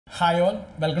Hi all,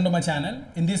 welcome to my channel.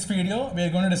 In this video, we are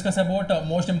going to discuss about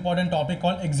most important topic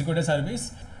called executor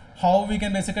service. How we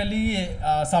can basically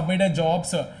submit a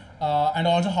jobs and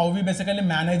also how we basically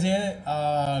manage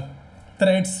a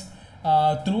threads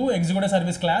through executor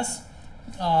service class.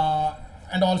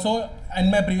 And also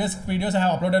in my previous videos, I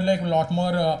have uploaded like a lot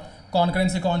more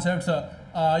concurrency concepts.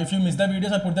 If you missed the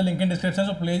videos, I put the link in description,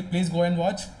 so please go and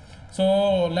watch.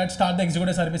 So let's start the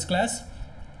executor service class.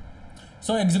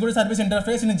 So executor service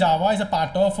interface in Java is a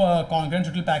part of concurrent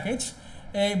util package,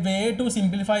 a way to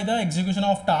simplify the execution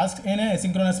of tasks in a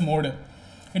asynchronous mode.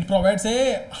 It provides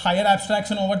a higher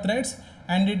abstraction over threads,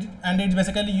 and it's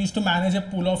basically used to manage a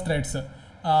pool of threads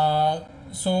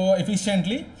so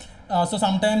efficiently. So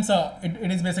sometimes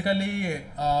it is basically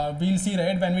we'll see,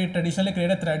 right, when we traditionally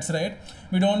create a threads, right,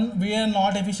 we are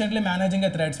not efficiently managing a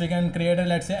threads. We can create a,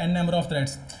 let's say, n number of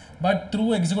threads, but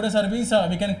through executor service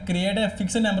we can create a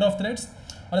fixed number of threads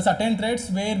or a certain threads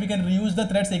where we can reuse the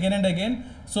threads again and again.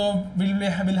 So we'll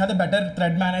have the better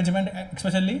thread management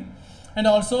especially, and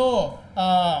also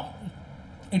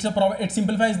it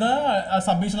simplifies the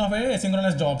submission of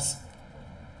asynchronous jobs.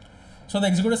 So the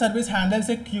executor service handles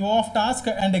a queue of tasks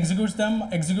and executes them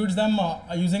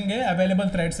using available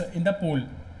threads in the pool.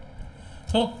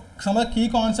 So some of the key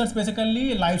concepts,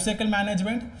 basically lifecycle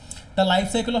management. The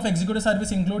lifecycle of executor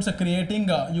service includes creating,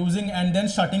 using, and then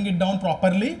shutting it down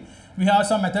properly. We have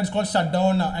some methods called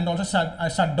shutdown and also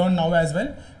shutdown now as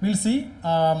well. We'll see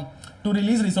to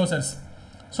release resources.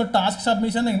 So task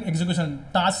submission and execution.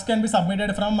 Tasks can be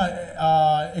submitted from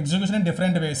execution in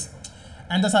different ways.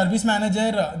 And the service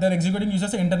manager, they're executing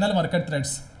uses internal worker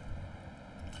threads.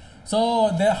 So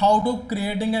how to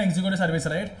creating an executor service,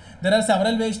 right? There are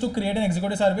several ways to create an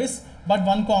executor service, but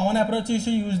one common approach is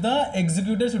to use the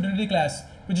executor's utility class,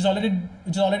 which is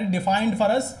already defined for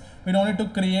us. We don't need to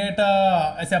create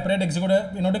a separate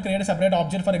executor. In order to create a separate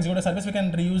object for executor service, we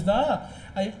can reuse the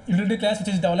utility class which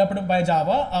is developed by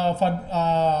Java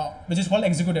which is called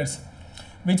executors,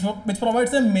 which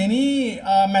provides many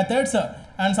methods.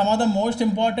 And some of the most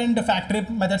important factory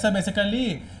methods are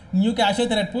basically new cache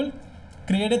thread pool,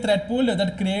 create a thread pool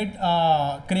that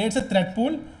creates a thread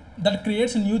pool that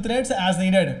creates new threads as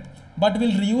needed, but will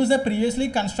reuse the previously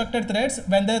constructed threads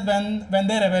when they're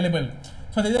available.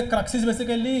 So the crux is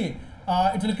basically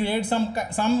it will create some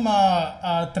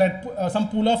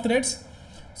pool of threads.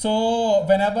 So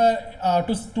whenever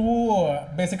to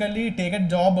basically take a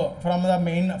job from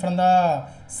the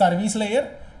service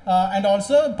layer and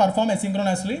also perform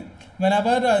asynchronously,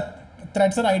 whenever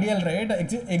threads are ideal, right,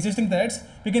 existing threads,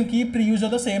 we can keep reuse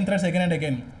of the same threads again and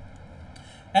again.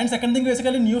 And second thing,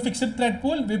 basically new fixed thread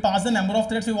pool, we pass the number of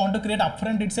threads we want to create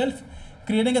upfront itself,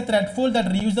 creating a thread pool that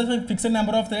reuses the fixed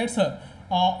number of threads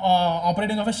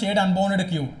operating of a shared unbounded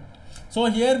queue. So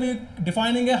here we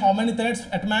defining how many threads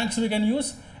at max we can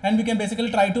use, and we can basically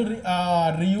try to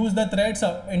reuse the threads.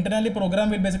 Internally program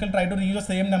will basically try to reuse the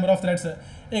same number of threads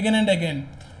again and again.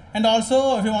 And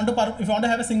also if you want to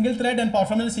have a single thread and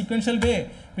perform in a sequential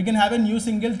way, we can have a new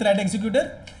single thread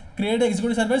executor, create an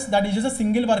executor service that uses a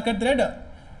single worker thread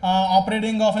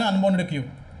operating of an unbounded queue.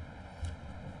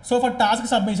 So for task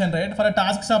submission, right, for a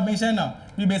task submission,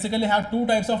 we basically have two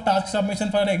types of task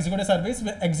submission for an executor service: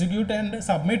 execute and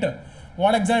submit.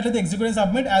 What exactly the execute and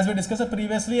submit? As we discussed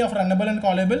previously of runnable and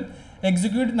callable,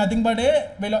 execute nothing but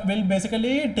will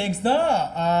basically takes the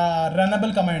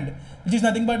runnable command, which is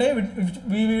nothing but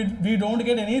we don't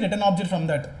get any written object from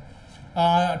that.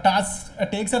 Task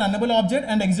takes a runnable object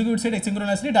and executes it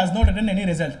asynchronously, does not return any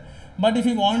result. But if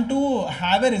you want to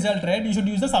have a result, right, you should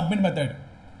use the submit method.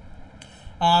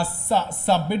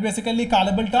 Submit basically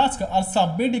callable task, or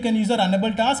submit you can use a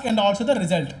runnable task and also the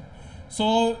result.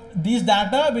 So these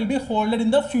data will be holded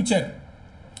in the future.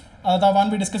 The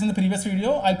one we discussed in the previous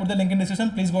video, I'll put the link in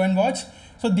description, please go and watch.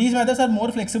 So these methods are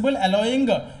more flexible, allowing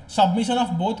submission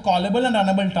of both callable and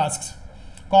runnable tasks.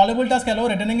 Callable task allow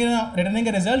returning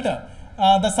a result.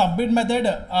 The submit method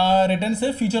returns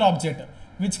a future object,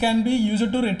 which can be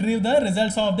used to retrieve the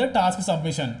results of the task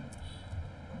submission.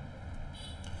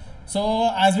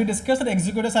 So as we discussed the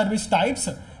executor service types,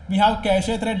 we have cache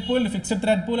thread pool, fixed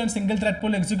thread pool, and single thread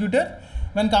pool executor.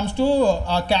 When it comes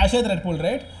to cache thread pool,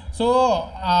 right, so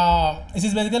this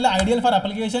is basically ideal for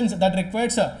applications that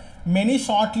requires many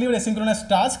short-lived asynchronous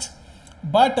tasks,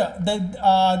 but the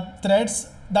threads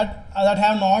that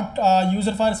have not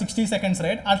used for 60 seconds,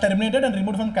 right, are terminated and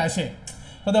removed from cache.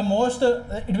 So the most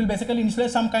it will basically initialize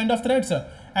some kind of threads,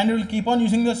 and it will keep on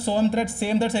using the same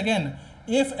threads again.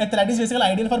 If a thread is basically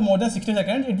ideal for more than 60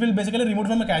 seconds, it will basically remove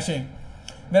from a cache.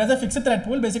 Whereas a fixed thread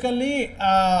pool basically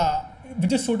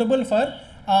which is suitable for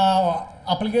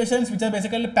applications which are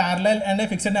basically parallel and a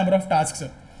fixed number of tasks.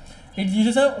 it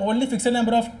uses a only fixed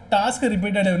number of tasks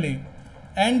repeatedly.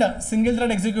 And single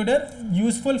thread executor,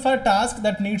 useful for tasks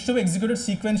that needs to be executed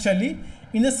sequentially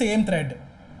in the same thread.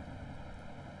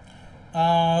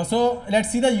 So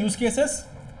let's see the use cases.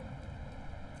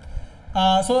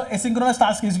 So asynchronous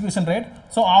task execution, right?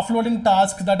 So offloading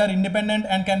tasks that are independent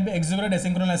and can be executed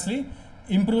asynchronously,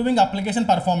 improving application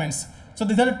performance. So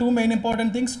these are the two main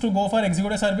important things to go for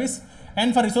executor service.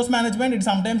 And for resource management, it's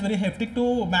sometimes very hectic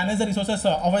to manage the resources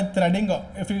of a threading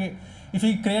if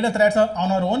we create a thread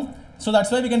on our own. So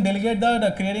that's why we can delegate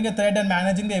the creating a thread and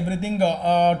managing the everything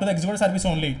to the executor service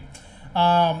only.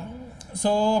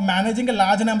 So managing a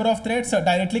large number of threads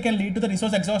directly can lead to the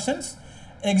resource exhaustions.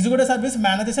 Executor service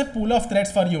manages a pool of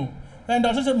threads for you, and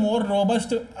also it's a more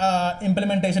robust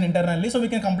implementation internally, so we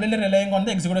can completely relying on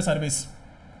the executor service.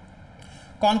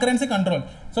 Concurrency control.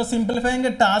 So simplifying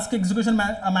a task execution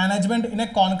management in a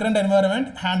concurrent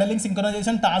environment, handling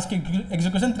synchronization, task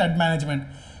execution, thread management.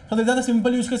 So these are the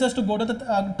simple use cases to go to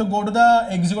the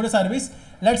executor service.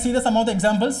 Let's see some of the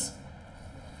examples.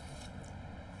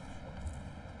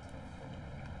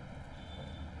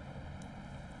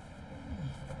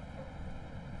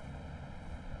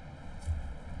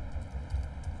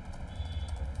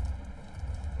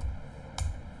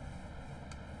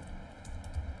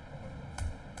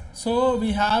 So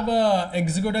we have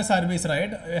executor service,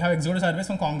 right? We have executor service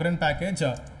from concurrent package,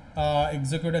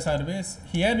 executor service.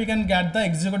 Here we can get the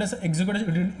executor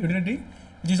utility,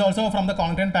 which is also from the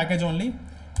concurrent package only.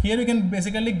 Here we can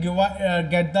basically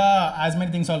get the as many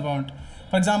things all want.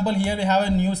 For example, here we have a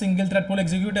new single thread pool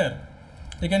executor.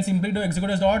 You can simply do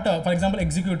executors dot, for example,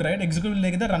 execute, right? Execute will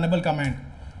take the runnable command.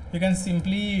 You can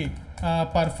simply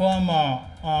perform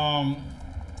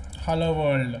hello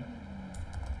world.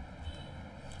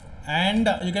 And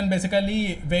you can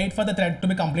basically wait for the thread to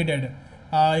be completed.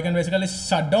 You can basically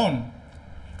shut down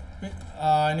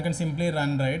and you can simply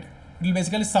run, right? It will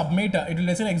basically submit, it will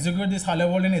basically execute this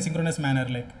hello world in asynchronous manner.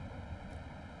 Like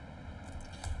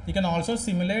you can also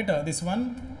simulate this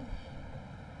one.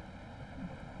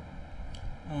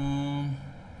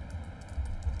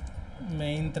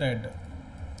 Main thread.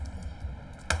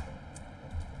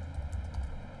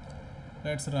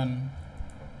 Let's run.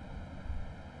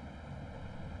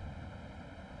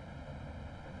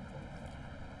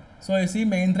 So you see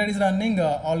main thread is running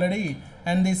already,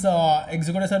 and these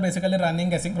executors are basically running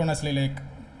asynchronously. Like,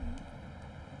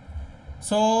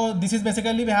 so this is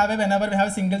basically whenever we have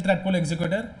a single thread pool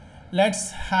executor.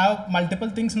 Let's have multiple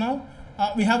things now.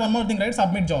 We have one more thing, right?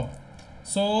 Submit job.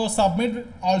 So submit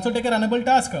also take a runnable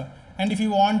task, and if you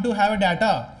want to have a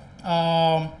data,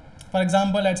 for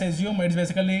example, let's assume it's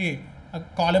basically a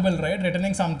callable, right?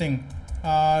 Returning something,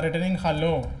 returning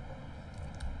hello.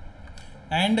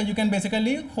 And you can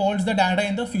basically hold the data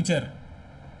in the future,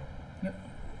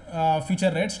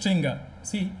 right? String.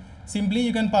 See, simply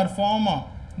you can perform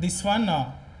this one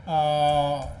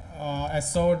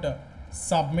assert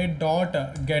submit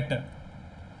dot get,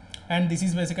 and this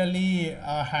is basically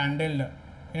handled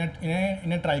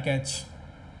in a try catch.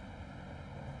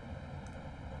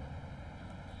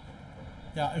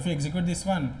 Yeah, if you execute this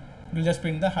one, it will just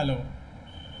print the hello.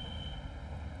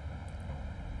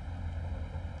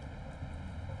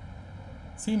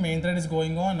 See, main thread is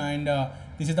going on, and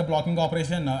this is the blocking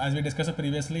operation as we discussed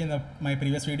previously in my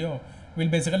previous video. We'll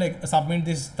basically submit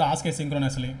this task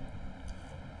asynchronously.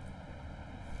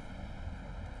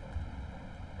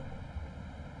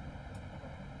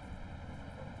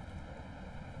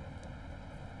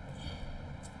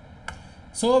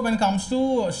 So when it comes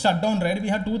to shutdown, right, we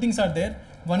have two things are there.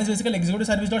 One is basically executor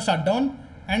service dot shutdown,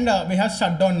 and we have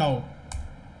shutdown now.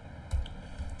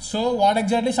 So what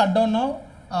exactly shutdown now?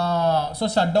 So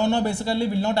shutdown now basically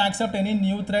will not accept any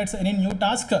new threads, any new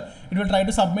task. It will try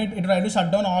to submit, it will try to shut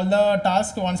down all the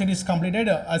tasks once it is completed,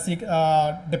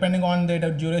 depending on the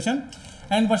duration.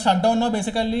 And for shutdown now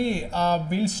basically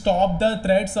will stop the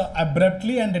threads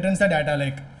abruptly and returns the data,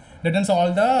 like returns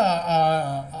all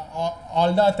the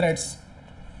threads.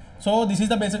 So this is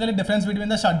the basically difference between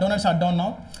the shutdown and shutdown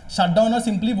now. Shutdown now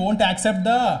simply won't accept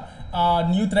the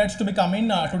new threads to be coming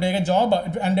to take a job,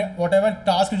 and whatever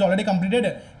task is already completed,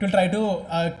 it will try to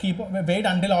wait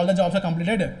until all the jobs are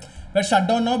completed. But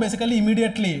shutdown now basically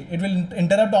immediately it will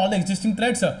interrupt all the existing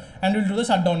threads and will do the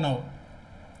shutdown now.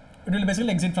 It will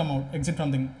basically exit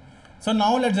from thing. So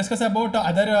now let's discuss about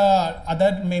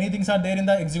other many things are there in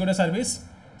the executor service.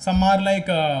 Some are like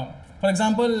for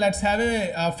example, let's have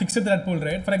a fixed thread pool,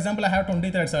 right? For example, I have 20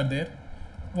 threads are there.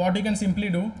 What you can simply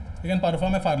do, you can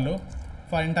perform a for loop.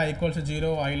 For int I equals to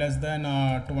 0, I less than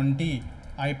 20,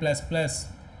 I plus plus.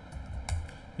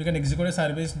 You can execute a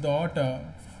service dot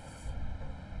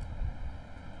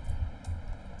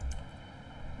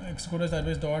executor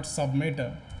service dot submit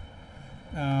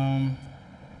um,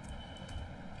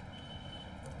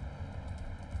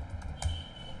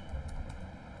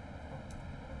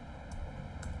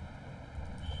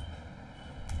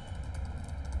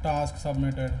 task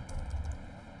submitted.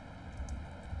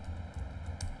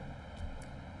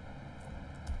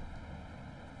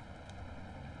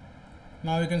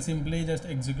 Now you can simply just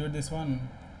execute this one.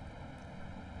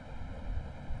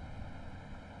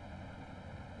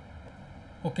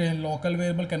 Okay, local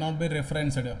variable cannot be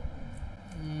referenced.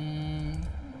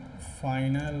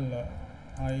 Final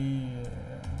I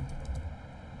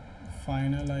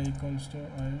equals to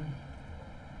I.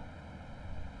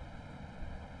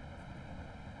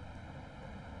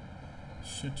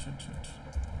 Shit.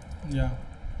 Yeah.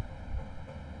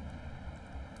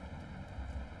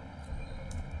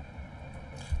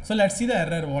 So let's see the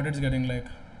error, what it's getting like.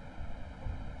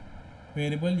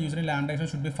 Variable using lambda action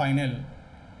should be final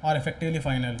or effectively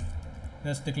final.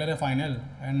 Just declare a final,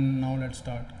 and now let's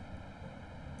start.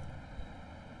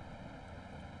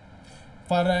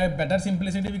 For a better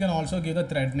simplicity, we can also give the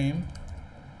thread name.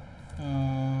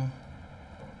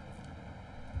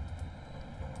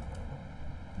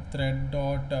 Thread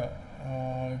dot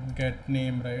get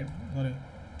name, right? Sorry,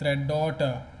 thread dot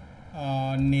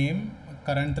name,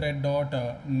 current thread dot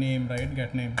name, right?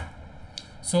 Get name.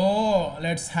 So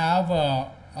let's have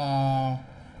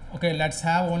okay, let's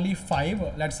have only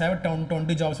 5. Let's have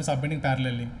 20 jobs for submitting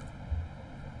parallelly.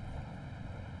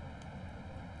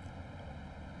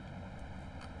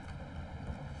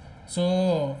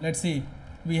 So let's see,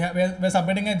 we're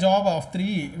submitting a job of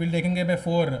 3, we'll taking care by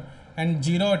 4, and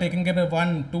 0 taking care by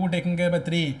 1, 2 taking care by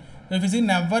 3. So if you see,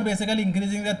 never basically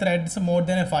increasing the threads more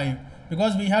than a 5,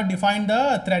 because we have defined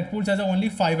the thread pools as only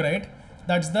 5, right?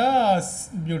 That's the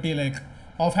beauty like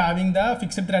of having the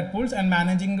fixed thread pools and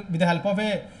managing with the help of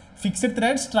a fixed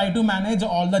threads, try to manage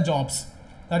all the jobs.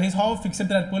 That is how fixed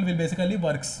thread pool will basically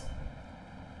works.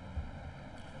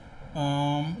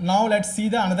 Now let's see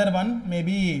the another one,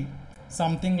 maybe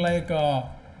something like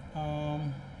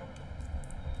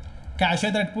cache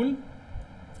thread pool.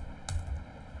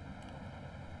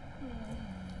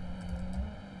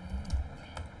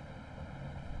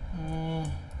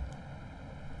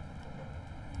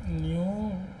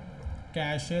 New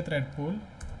cache thread pool.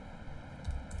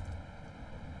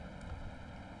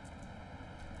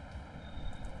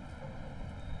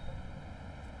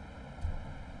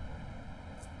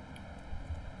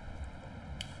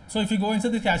 So if you go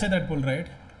inside the cache thread pool, right?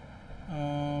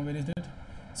 Where is it?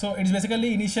 So it's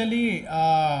basically initially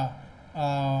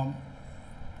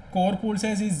core pool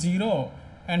size is 0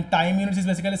 and time units is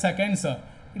basically seconds.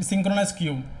 It's synchronous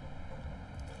queue.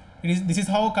 This is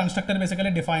how constructor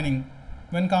basically defining.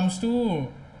 When comes to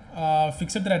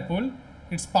fixed thread pool,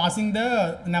 it's passing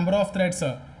the number of threads.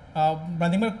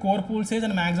 Nothing but core pool size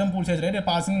and maximum pool size, right? You're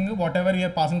passing whatever we are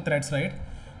passing threads, right?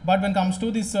 But when comes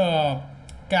to this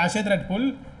cache thread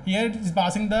pool, here it is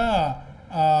passing the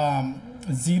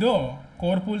 0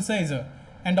 core pool size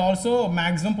and also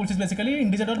maximum pool size, basically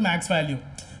integer dot max value.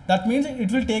 That means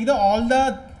it will take all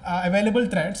the available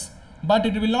threads, but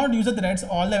it will not use the threads,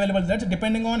 all the available threads.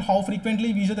 Depending on how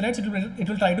frequently we use the threads, it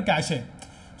will try to cache.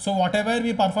 So whatever we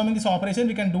are performing this operation,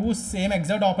 we can do same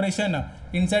exact operation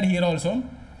inside here also.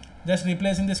 Just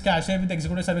replacing this cache with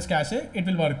executor service cache, it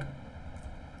will work.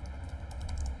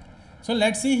 So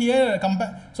let's see here,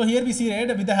 so here we see, right,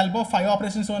 with the help of 5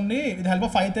 operations only, with the help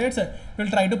of 5 threads, it will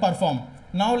try to perform.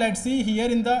 Now let's see here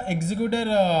in the executor,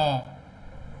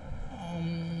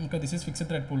 okay, this is fixed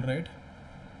thread pool, right?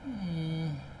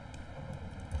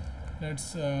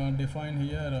 Let's define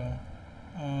here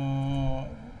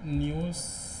new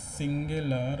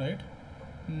single, right?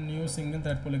 New single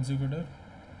thread pool executor.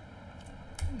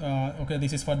 Okay,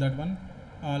 this is for that one.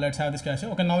 Let's have this cache.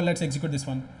 Okay, now let's execute this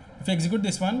one. If we execute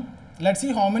this one, let's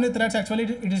see how many threads actually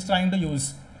it is trying to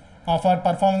use for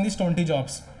performing these 20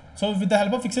 jobs. So with the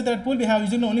help of fixed thread pool, we have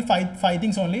used only five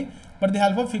things only, but with the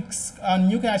help of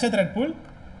new cache thread pool,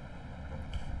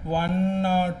 1,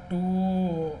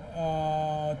 2,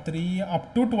 3,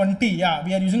 up to 20. Yeah,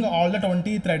 we are using all the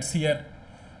 20 threads here.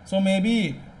 So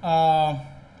maybe for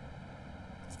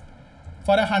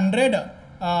 100,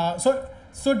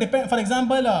 so depend. For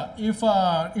example, if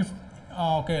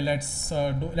okay, let's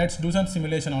do some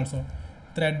simulation also.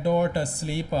 Thread dot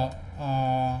sleep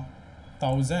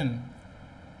 1000.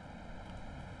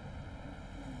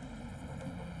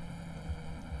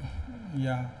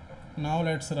 Yeah. Now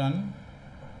let's run.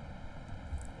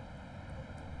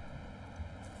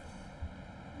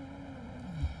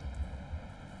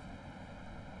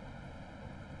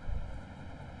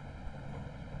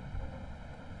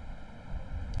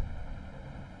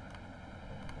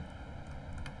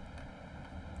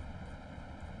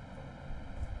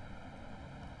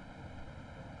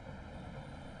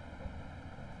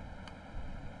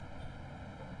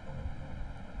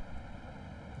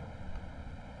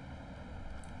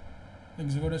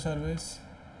 executor service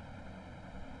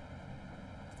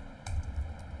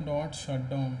dot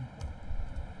shutdown.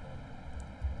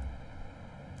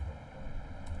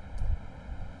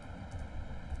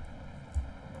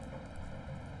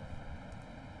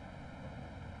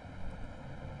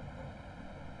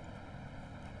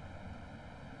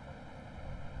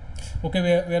 Okay,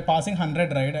 we are passing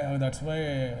 100, right? That's why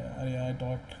I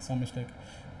thought some mistake.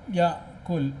 Yeah,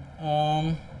 cool.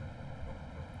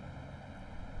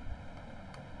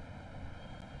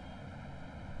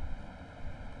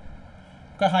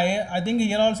 Okay, I think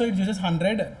here also it uses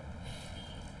 100.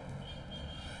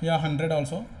 Yeah, 100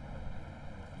 also.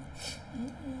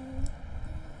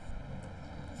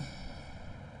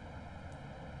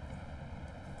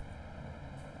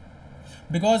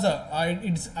 Because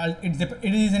it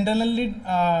is internally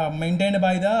maintained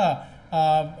by the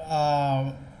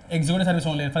executor service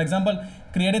only. For example,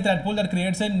 create a thread pool that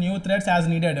creates a new threads as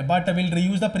needed, but will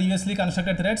reuse the previously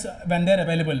constructed threads when they are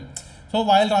available. So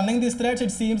while running these threads,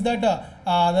 it seems that the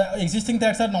existing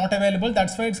threads are not available.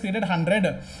 That's why it's created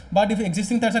 100. But if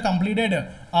existing threads are completed,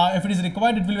 if it is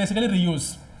required, it will basically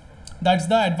reuse. That's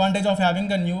the advantage of having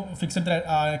a new fixed thread,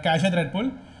 cache thread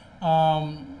pool.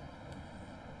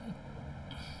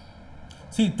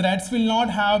 See, threads will not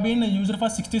have been used for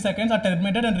 60 seconds, are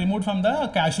terminated and removed from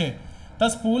the cache.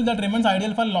 Thus, pool that remains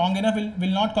ideal for long enough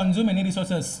will not consume any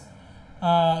resources.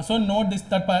 So note this,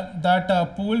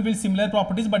 that pool will similar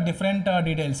properties but different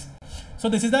details. So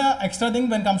this is the extra thing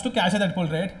when it comes to cache thread pool,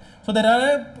 right? So there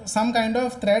are some kind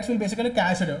of threads will basically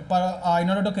cache in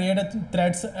order to create a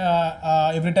threads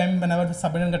every time whenever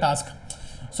submitting a task.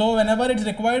 So whenever it's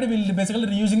required, we'll basically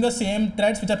reusing the same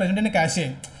threads which are present in a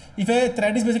cache. If a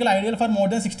thread is basically ideal for more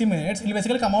than 60 minutes, it will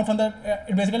basically come out from the,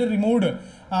 it basically removed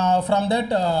from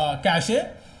that cache,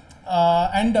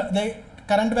 and the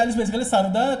current values basically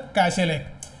serve the cache lake.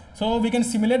 So we can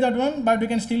simulate that one, but we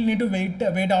can still need to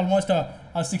wait almost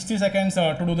 60 seconds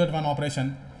to do that one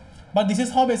operation. But this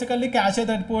is how basically cache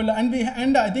thread pool,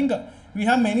 and I think we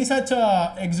have many such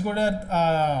executor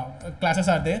classes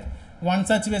are there. One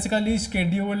such basically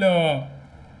schedule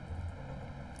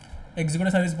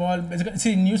executor service pool, basically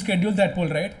see new schedule thread pool,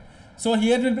 right? So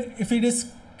here will be, if it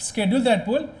is schedule thread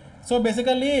pool, so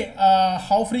basically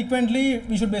how frequently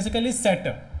we should basically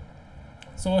set.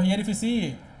 So here if you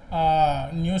see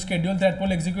new schedule thread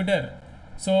pool executor,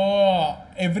 so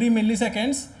every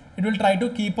milliseconds it will try to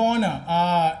keep on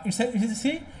it's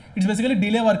basically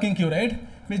delay working queue, right?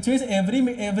 Which means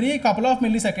every couple of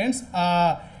milliseconds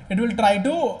it will try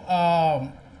to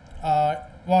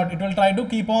it will try to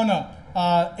keep on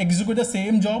execute the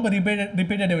same job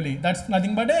repetitively. That's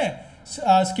nothing but a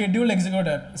schedule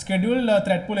executor, schedule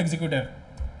thread pool executor.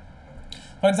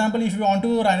 For example, if you want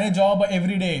to run a job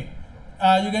every day,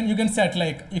 you can set,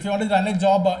 like if you want to run a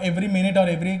job every minute or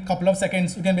every couple of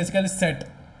seconds, you can basically set.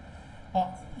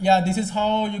 Yeah, this is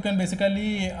how you can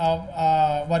basically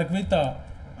work with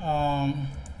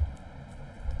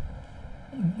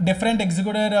different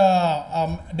executor,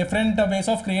 different ways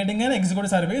of creating an executor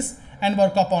service and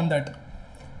work upon that.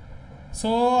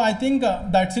 So I think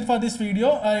that's it for this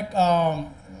video.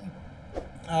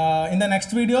 In the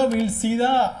next video, we'll see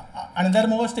the another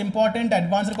most important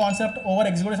advanced concept over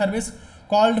executor service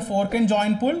called fork and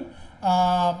join pool.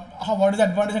 What is the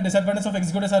advantage and disadvantage of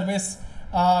executor service?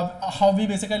 How we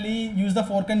basically use the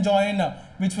fork and join,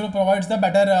 which will provides the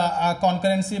better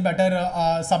concurrency,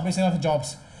 better submission of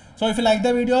jobs. So if you like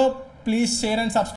the video, please share and subscribe.